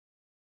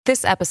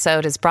This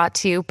episode is brought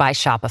to you by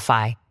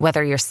Shopify.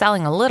 Whether you're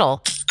selling a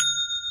little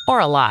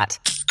or a lot,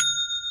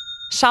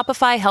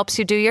 Shopify helps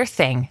you do your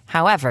thing,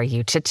 however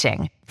you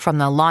cha-ching. From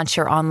the launch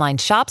your online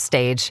shop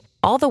stage,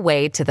 all the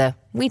way to the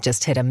we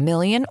just hit 1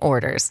 million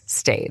orders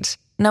stage.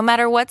 No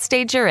matter what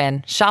stage you're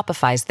in,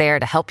 Shopify's there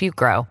to help you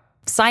grow.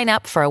 Sign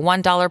up for a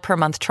 $1 per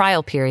month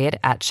trial period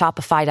at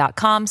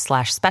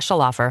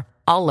shopify.com/special offer,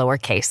 all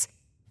lowercase.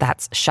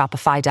 That's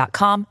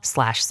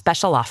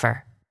shopify.com/special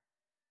offer.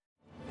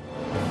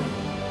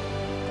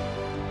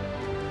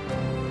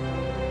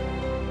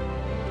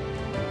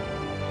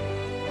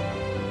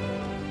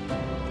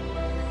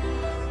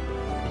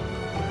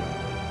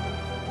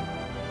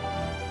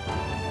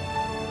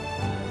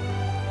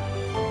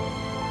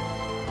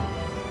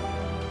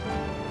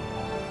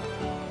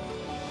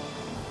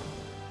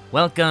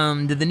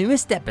 Welcome to the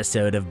newest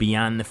episode of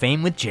Beyond the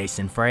Fame with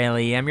Jason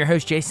Fraley. I'm your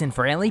host, Jason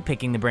Fraley,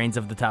 picking the brains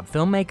of the top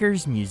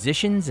filmmakers,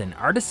 musicians, and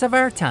artists of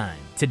our time.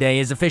 Today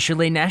is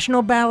officially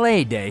National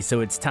Ballet Day,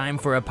 so it's time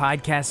for a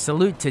podcast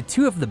salute to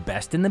two of the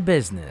best in the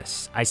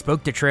business. I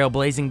spoke to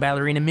trailblazing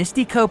ballerina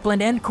Misty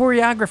Copeland and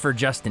choreographer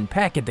Justin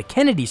Peck at the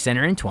Kennedy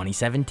Center in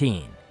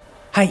 2017.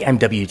 Hi, I'm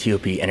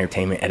WTOP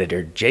Entertainment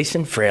Editor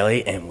Jason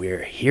Fraley, and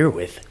we're here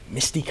with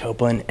Misty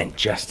Copeland and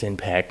Justin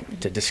Peck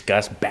to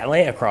discuss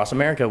ballet across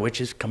America,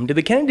 which is coming to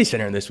the Kennedy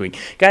Center this week.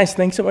 Guys,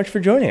 thanks so much for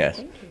joining us.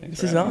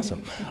 This is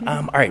awesome.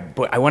 All right,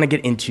 but I want to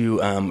get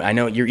into, I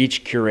know you're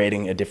each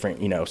curating a different,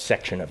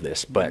 section of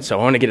this, but so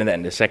I want to get into that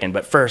in a second.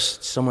 But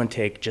first, someone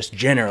take just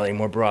generally,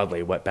 more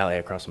broadly, what Ballet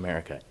Across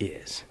America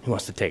is. Who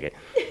wants to take it?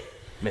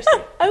 Misty.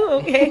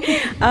 Oh,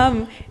 okay.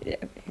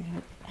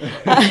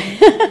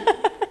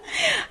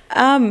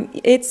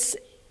 It's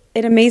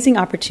an amazing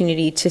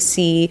opportunity to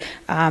see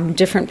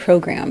different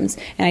programs,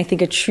 and I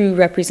think a true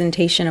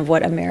representation of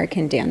what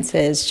American dance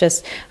is,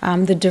 just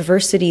the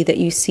diversity that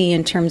you see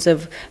in terms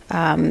of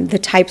the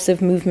types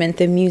of movement,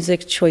 the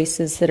music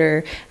choices that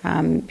are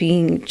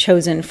being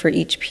chosen for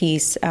each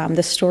piece,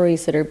 the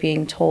stories that are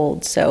being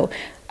told. So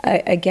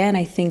again,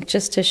 I think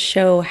just to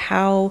show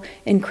how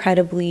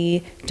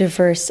incredibly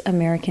diverse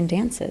American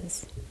dance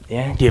is.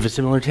 Yeah, do you have a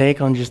similar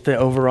take on just the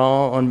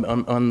overall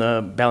on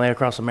the Ballet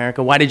Across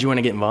America? Why did you want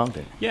to get involved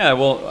in it? Yeah,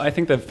 well, I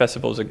think the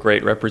festival is a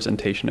great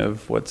representation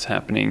of what's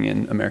happening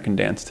in American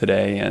dance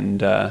today,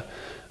 and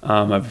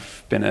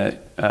I've been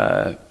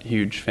a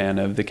huge fan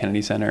of the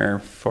Kennedy Center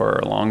for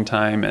a long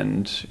time,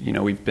 and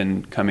we've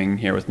been coming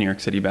here with New York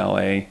City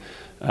Ballet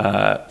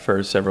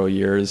for several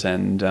years,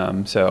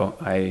 and so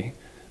I,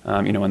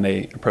 when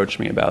they approached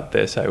me about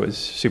this, I was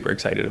super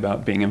excited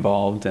about being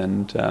involved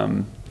and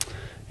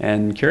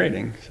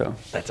curating. So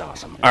that's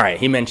awesome. All right,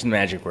 he mentioned the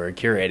magic word,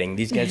 curating.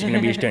 These guys are going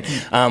to be doing.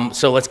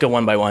 So let's go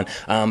one by one.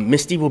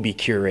 Misty will be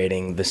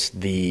curating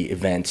the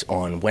events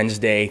on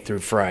Wednesday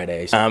through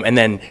Friday, and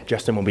then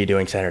Justin will be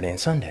doing Saturday and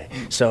Sunday.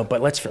 So,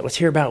 but let's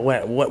hear about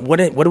what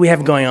do we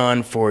have going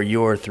on for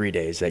your 3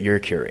 days that you're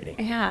curating?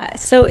 Yeah,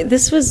 so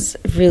this was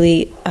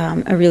really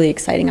a really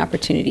exciting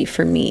opportunity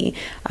for me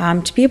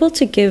to be able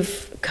to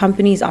give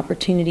companies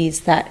opportunities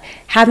that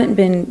haven't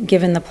been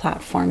given the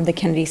platform, the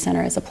Kennedy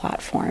Center as a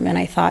platform. And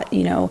I thought,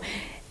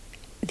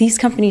 these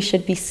companies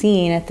should be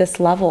seen at this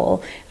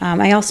level.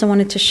 I also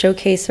wanted to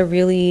showcase a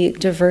really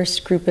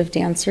diverse group of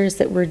dancers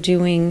that were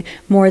doing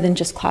more than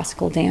just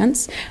classical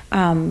dance.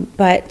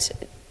 But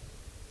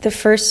the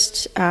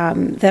first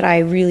that I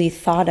really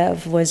thought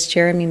of was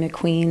Jeremy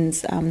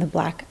McQueen's The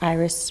Black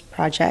Iris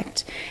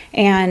Project.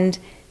 And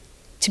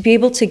to be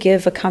able to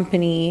give a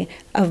company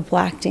of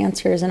Black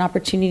dancers an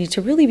opportunity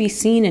to really be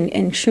seen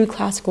in true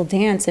classical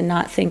dance and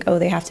not think,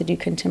 they have to do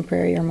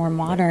contemporary or more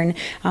modern,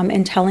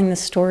 and telling the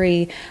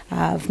story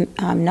of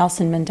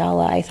Nelson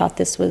Mandela. I thought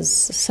this was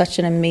such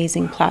an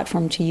amazing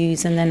platform to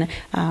use. And then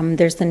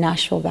there's the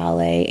Nashville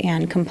Ballet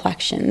and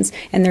Complexions,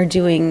 and they're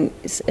doing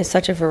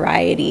such a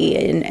variety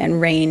and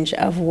range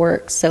of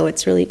work. So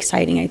it's really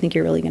exciting. I think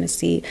you're really going to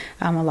see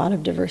a lot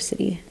of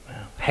diversity.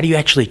 Wow. How do you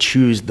actually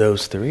choose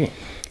those three?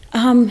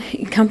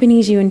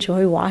 Companies you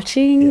enjoy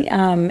watching,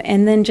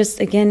 and then just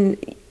again,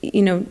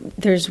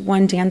 there's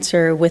one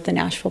dancer with the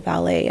Nashville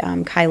Ballet,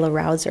 Kyla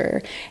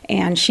Rouser,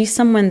 and she's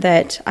someone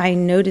that I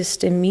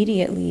noticed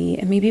immediately,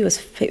 and maybe it was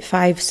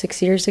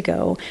 5-6 years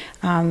ago,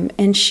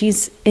 and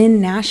she's in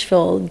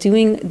Nashville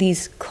doing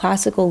these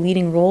classical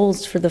leading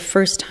roles for the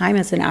first time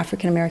as an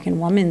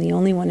African-American woman, the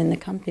only one in the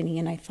company,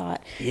 and I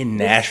thought... In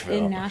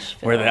Nashville,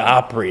 where the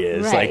Opry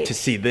is, right. Like to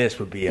see this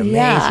would be amazing.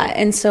 Yeah,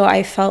 and so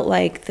I felt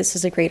like this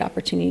is a great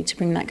opportunity to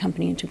bring that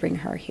company and to bring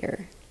her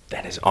here.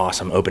 That is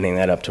awesome, opening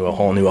that up to a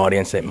whole new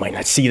audience that might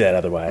not see that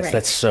otherwise. Right.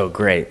 That's so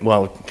great.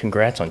 Well,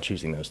 congrats on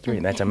choosing those three.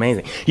 That's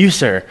amazing. You,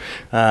 sir,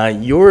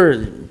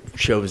 your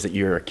shows that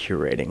you're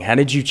curating, how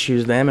did you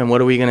choose them, and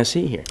what are we going to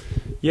see here?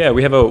 Yeah,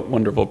 we have a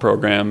wonderful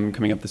program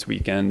coming up this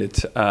weekend.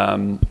 It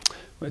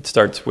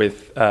starts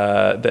with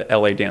the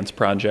LA Dance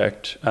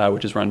Project,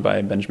 which is run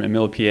by Benjamin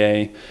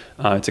Millepied.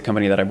 It's a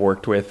company that I've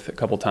worked with a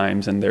couple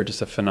times, and they're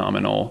just a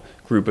phenomenal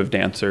group of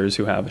dancers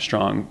who have a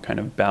strong kind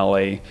of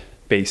ballet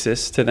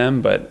basis to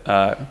them, but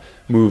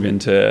move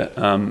into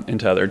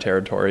other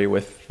territory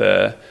with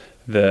the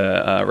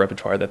the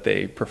repertoire that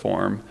they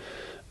perform.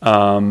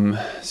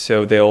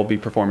 So they'll be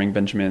performing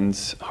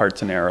Benjamin's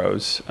Hearts and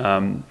Arrows.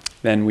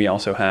 Then we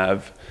also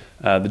have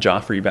the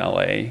Joffrey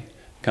Ballet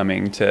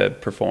coming to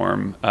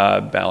perform a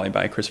ballet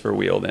by Christopher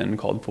Wheeldon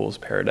called Fool's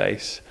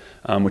Paradise,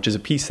 which is a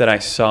piece that I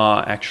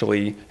saw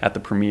actually at the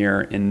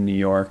premiere in New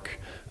York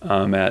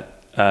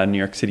at New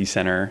York City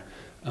Center.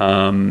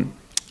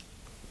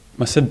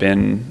 Must have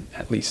been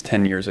at least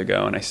 10 years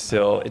ago, and it's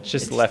stuck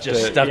with you.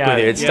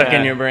 It's stuck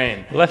in your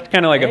brain. Left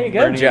kind of like there a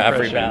burning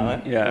Joffrey impression.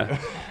 Ballet. Yeah.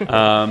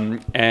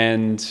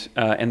 And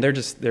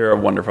they're a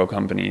wonderful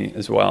company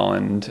as well,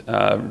 and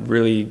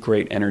really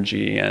great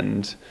energy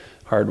and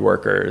hard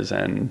workers,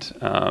 and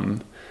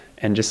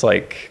just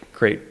like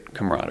great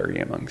camaraderie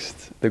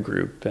amongst the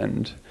group.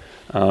 And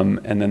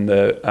then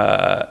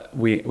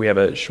we have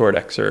a short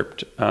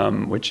excerpt,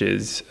 which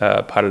is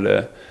part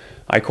of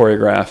I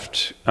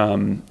choreographed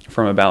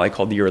from a ballet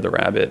called The Year of the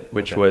Rabbit,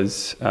 which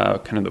was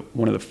kind of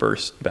one of the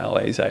first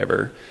ballets I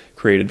ever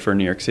created for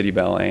New York City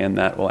Ballet, and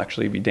that will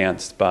actually be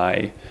danced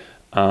by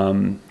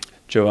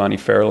Giovanni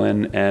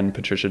Ferlin and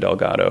Patricia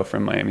Delgado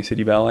from Miami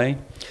City Ballet.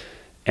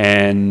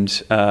 And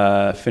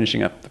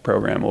finishing up the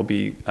program will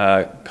be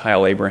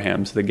Kyle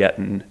Abraham's The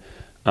Gettin',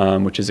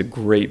 which is a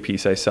great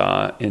piece I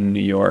saw in New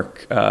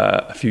York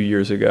a few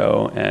years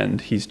ago,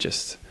 and he's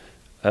just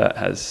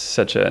has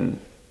such an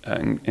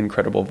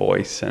incredible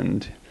voice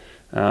and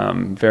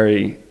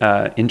very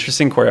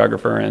interesting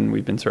choreographer, and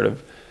we've been sort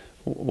of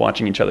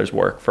watching each other's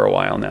work for a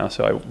while now,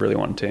 so I really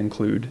wanted to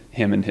include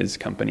him and his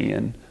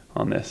company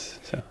on this.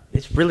 So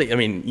it's really,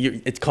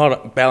 it's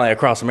called Ballet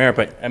Across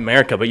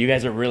America, but you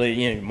guys are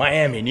really,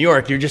 Miami, New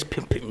York, you're just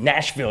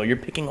Nashville, you're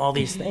picking all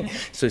these things.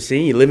 So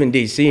see, you live in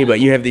D.C., but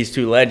you have these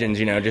two legends,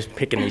 just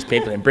picking these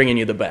people and bringing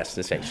you the best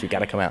to say, so you got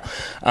to come out.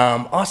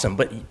 Awesome,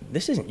 but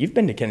you've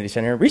been to Kennedy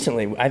Center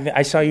recently.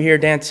 I saw you here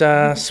dance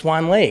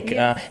Swan Lake,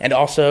 and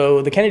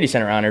also the Kennedy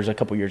Center Honors a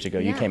couple years ago.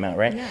 You came out,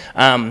 right?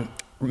 Yeah.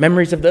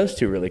 Memories of those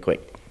two really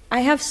quick. I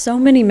have so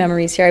many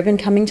memories here. I've been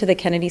coming to the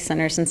Kennedy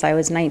Center since I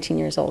was 19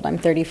 years old. I'm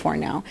 34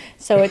 now.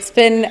 So it's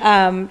been,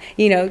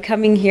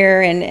 coming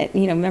here and,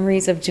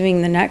 memories of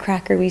doing the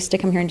Nutcracker. We used to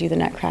come here and do the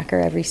Nutcracker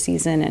every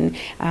season.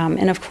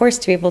 And of course,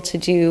 to be able to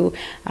do,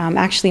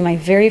 actually my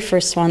very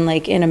first Swan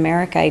Lake in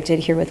America, I did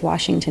here with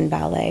Washington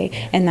Ballet.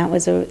 And that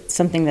was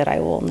something that I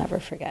will never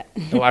forget.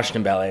 The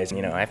Washington Ballet is,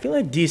 I feel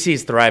like DC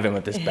is thriving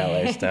with this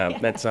ballet stuff.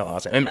 That's so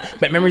awesome.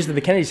 But memories of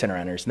the Kennedy Center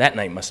Honors, that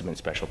night must have been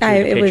special too.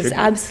 It was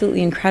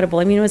absolutely incredible.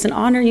 It was an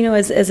honor,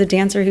 as a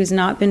dancer who's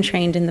not been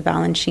trained in the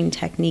Balanchine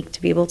technique,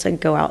 to be able to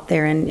go out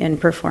there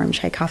and perform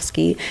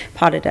Tchaikovsky,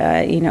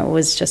 Padada,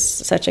 was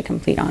just such a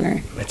complete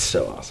honor. It's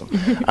so awesome.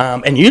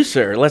 And you,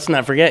 sir, let's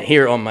not forget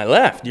here on my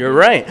left, you're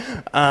right.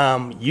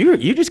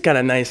 You just got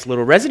a nice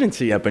little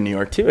residency up in New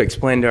York too.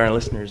 Explain to our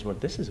listeners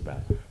what this is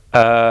about.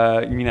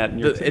 You mean at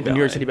New York City Ballet? New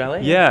York City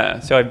Ballet? Yeah.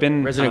 So I've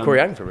been resident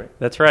choreographer, right?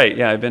 That's right.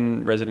 Yeah, I've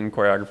been resident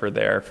choreographer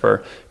there for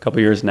a couple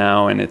of years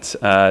now, and it's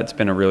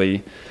been a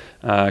really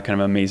kind of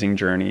amazing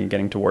journey,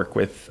 getting to work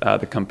with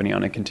the company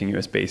on a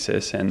continuous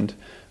basis and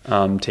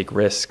take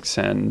risks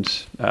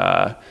and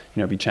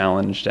be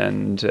challenged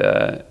and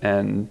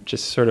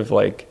just sort of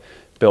like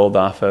build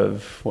off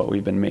of what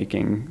we've been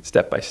making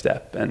step by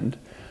step. And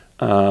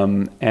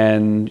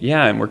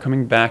we're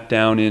coming back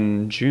down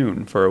in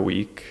June for a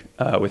week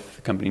with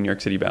the company New York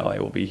City Ballet.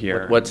 We'll be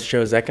here. What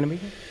show is that going to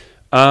be?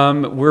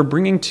 We're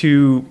bringing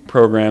 2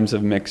 programs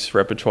of mixed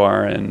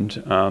repertoire,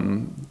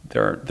 and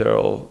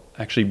there'll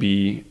actually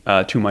be 2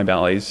 of my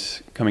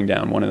ballets coming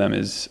down. One of them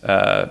is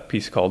a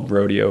piece called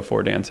Rodeo,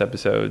 4 dance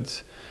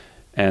episodes,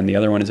 and the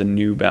other one is a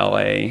new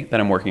ballet that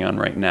I'm working on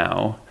right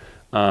now.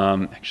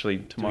 Actually,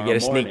 tomorrow morning.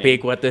 Do we get a sneak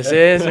peek what this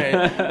is?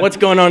 What's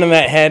going on in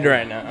that head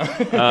right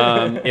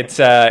now? It's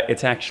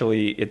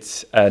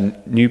a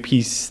new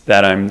piece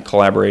that I'm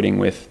collaborating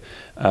with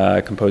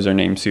a composer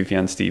named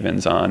Sufjan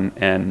Stevens on,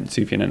 and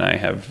Sufjan and I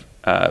have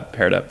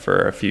paired up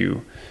for a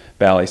few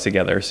ballets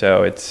together.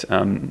 So it's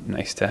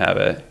nice to have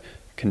a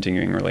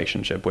continuing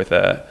relationship with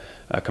a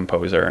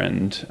composer,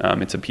 and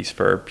it's a piece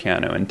for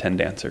piano and 10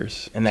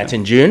 dancers. And that's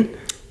in June?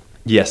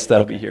 Yes,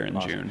 that'll be here in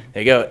June.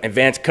 There you go.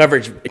 Advanced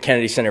coverage at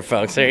Kennedy Center,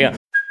 folks. There you go.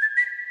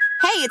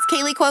 Hey, it's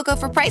Kaylee Cuoco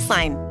for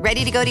Priceline.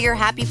 Ready to go to your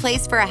happy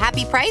place for a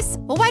happy price?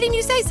 Well, why didn't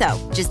you say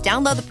so? Just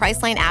download the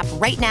Priceline app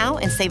right now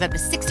and save up to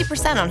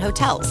 60% on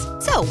hotels.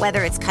 So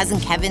whether it's Cousin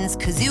Kevin's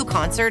Kazoo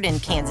Concert in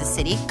Kansas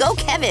City, go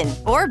Kevin,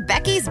 or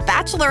Becky's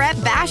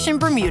Bachelorette Bash in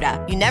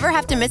Bermuda, you never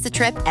have to miss a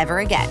trip ever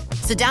again.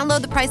 So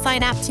download the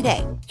Priceline app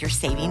today. Your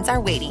savings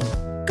are waiting.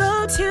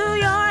 Go to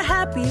your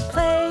happy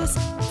place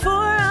for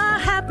a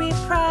happy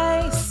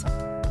price.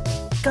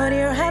 Go to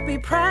your happy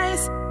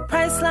price,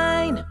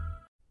 Priceline.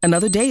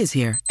 Another day is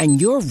here,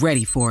 and you're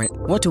ready for it.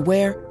 What to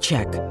wear?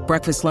 Check.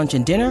 Breakfast, lunch,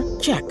 and dinner?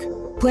 Check.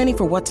 Planning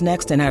for what's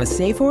next and how to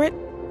save for it?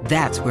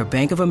 That's where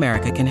Bank of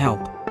America can help.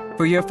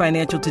 For your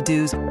financial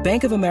to-dos,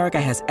 Bank of America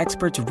has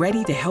experts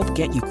ready to help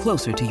get you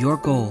closer to your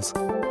goals.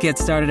 Get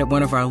started at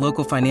one of our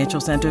local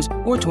financial centers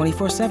or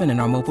 24/7 in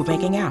our mobile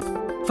banking app.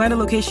 Find a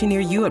location near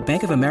you at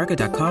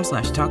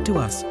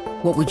bankofamerica.com/talktous.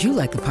 What would you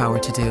like the power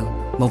to do?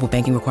 Mobile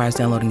banking requires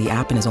downloading the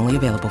app and is only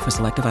available for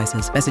select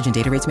devices. Message and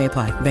data rates may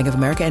apply. Bank of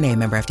America N.A.,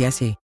 member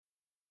FDIC.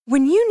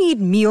 When you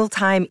need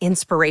mealtime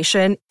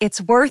inspiration,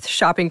 it's worth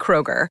shopping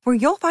Kroger, where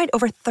you'll find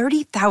over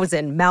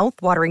 30,000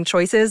 mouth-watering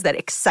choices that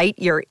excite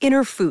your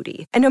inner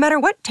foodie. And no matter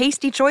what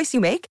tasty choice you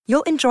make,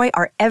 you'll enjoy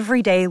our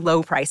everyday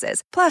low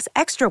prices, plus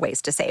extra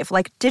ways to save,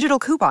 like digital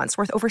coupons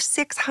worth over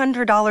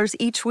 $600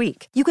 each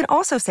week. You can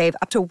also save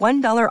up to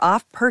 $1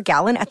 off per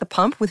gallon at the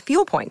pump with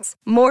fuel points.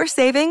 More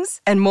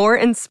savings and more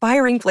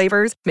inspiring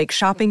flavors make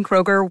shopping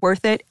Kroger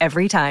worth it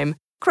every time.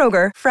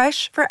 Kroger,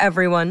 fresh for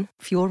everyone.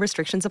 Fuel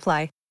restrictions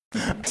apply.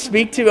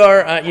 Speak to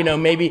our,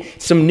 maybe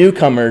some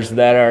newcomers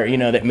that are,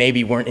 that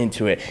maybe weren't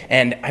into it.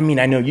 And I mean,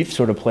 I know you've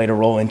sort of played a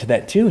role into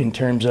that too, in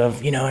terms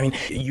of,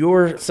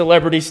 your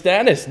celebrity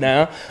status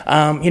now,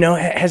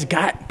 has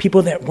got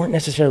people that weren't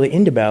necessarily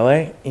into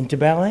ballet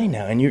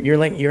now. And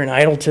you're an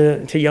idol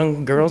to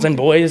young girls and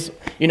boys,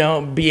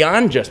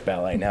 beyond just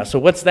ballet now. So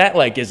what's that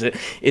like? Is it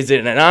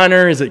an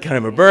honor? Is it kind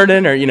of a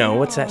burden? Or,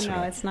 what's that sort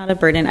of? No, it's not a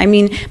burden. I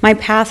mean, my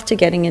path to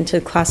getting into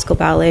classical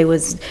ballet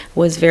was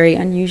very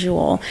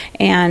unusual.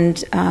 And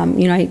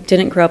I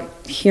didn't grow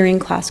up hearing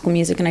classical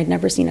music, and I'd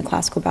never seen a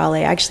classical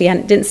ballet. Actually, I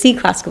didn't see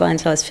classical ballet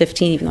until I was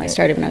 15, even though I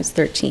started when I was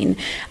 13.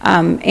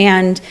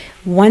 And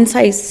once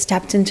I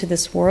stepped into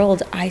this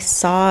world, I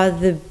saw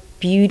the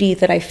beauty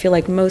that I feel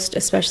like most,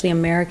 especially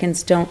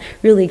Americans, don't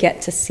really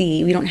get to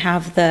see. We don't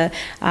have the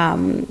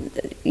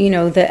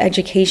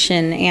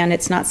education, and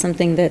it's not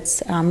something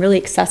that's really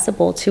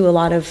accessible to a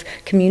lot of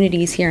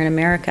communities here in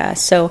America.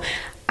 So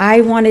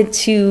I wanted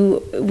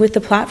to, with the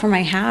platform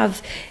I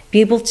have,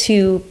 be able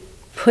to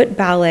put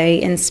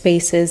ballet in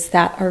spaces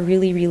that are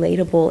really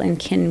relatable and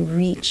can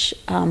reach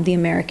the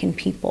American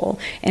people,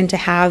 and to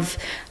have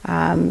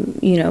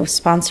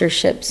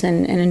sponsorships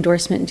and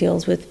endorsement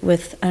deals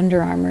with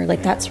Under Armour.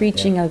 That's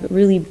reaching a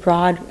really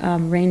broad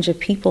range of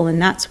people,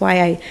 and that's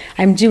why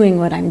I'm doing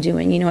what I'm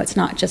doing. It's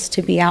not just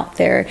to be out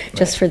there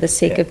just for the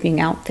sake of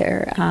being out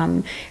there.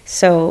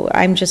 So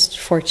I'm just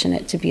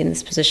fortunate to be in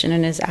this position,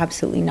 and it's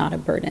absolutely not a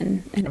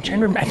burden. I'm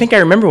trying to remember, I think I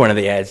remember one of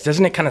the ads.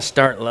 Doesn't it kind of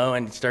start low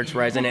and it starts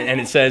rising, and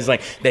it says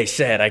they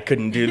said I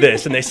couldn't do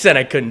this, and they said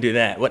I couldn't do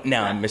that. What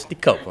now? I'm Misty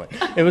Copeland.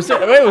 It was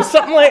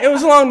something like, it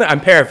was along the,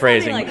 I'm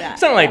paraphrasing,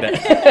 something like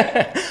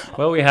that.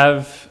 Well, we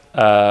have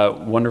a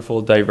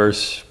wonderful,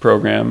 diverse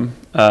program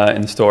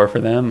in store for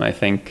them. I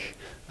think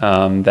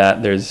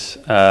that there's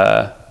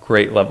a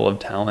great level of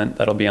talent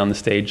that'll be on the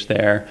stage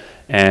there,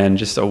 and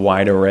just a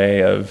wide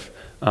array of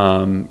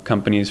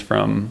companies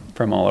from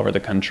all over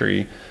the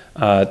country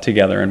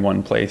together in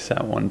one place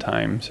at one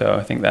time. So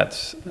I think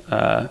that's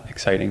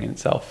exciting in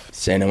itself.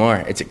 Say no more.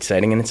 It's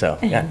exciting in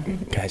itself. Yeah.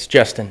 Guys,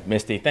 Justin,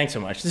 Misty, thanks so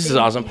much. This is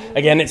awesome.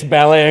 Again, it's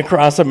Ballet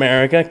Across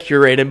America,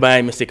 curated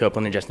by Misty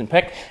Copeland and Justin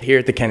Peck here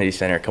at the Kennedy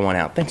Center. Come on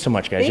out. Thanks so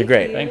much, guys. You're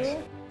great. Thanks.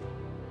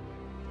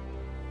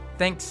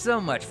 Thanks so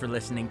much for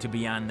listening to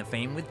Beyond the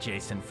Fame with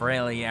Jason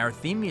Fraley. Our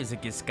theme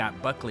music is Scott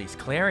Buckley's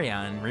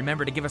Clarion.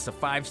 Remember to give us a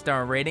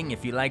 5-star rating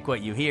if you like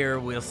what you hear.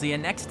 We'll see you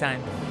next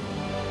time.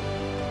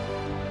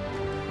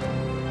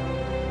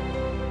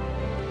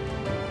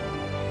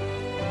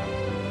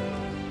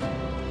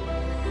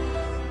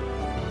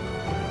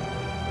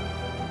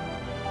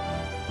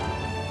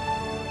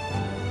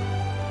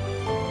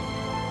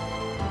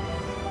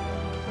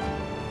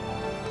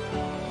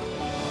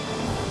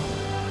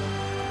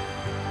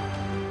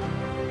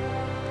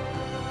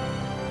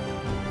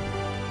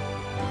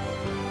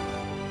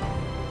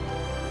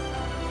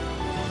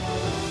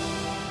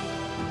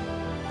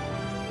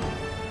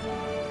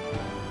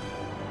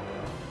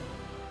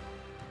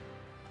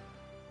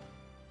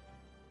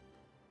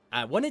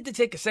 I wanted to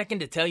take a second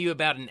to tell you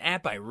about an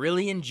app I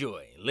really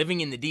enjoy.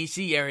 Living in the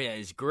DC area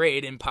is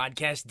great, and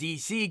Podcast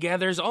DC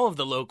gathers all of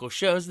the local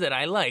shows that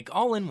I like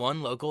all in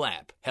one local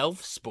app.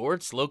 Health,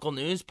 sports, local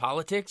news,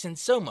 politics, and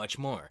so much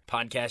more.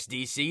 Podcast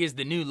DC is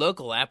the new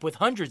local app with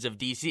hundreds of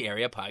DC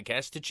area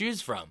podcasts to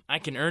choose from. I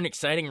can earn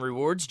exciting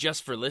rewards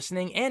just for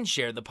listening and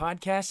share the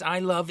podcasts I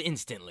love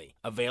instantly.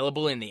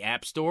 Available in the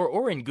App Store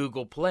or in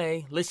Google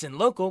Play, listen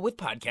local with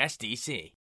Podcast DC.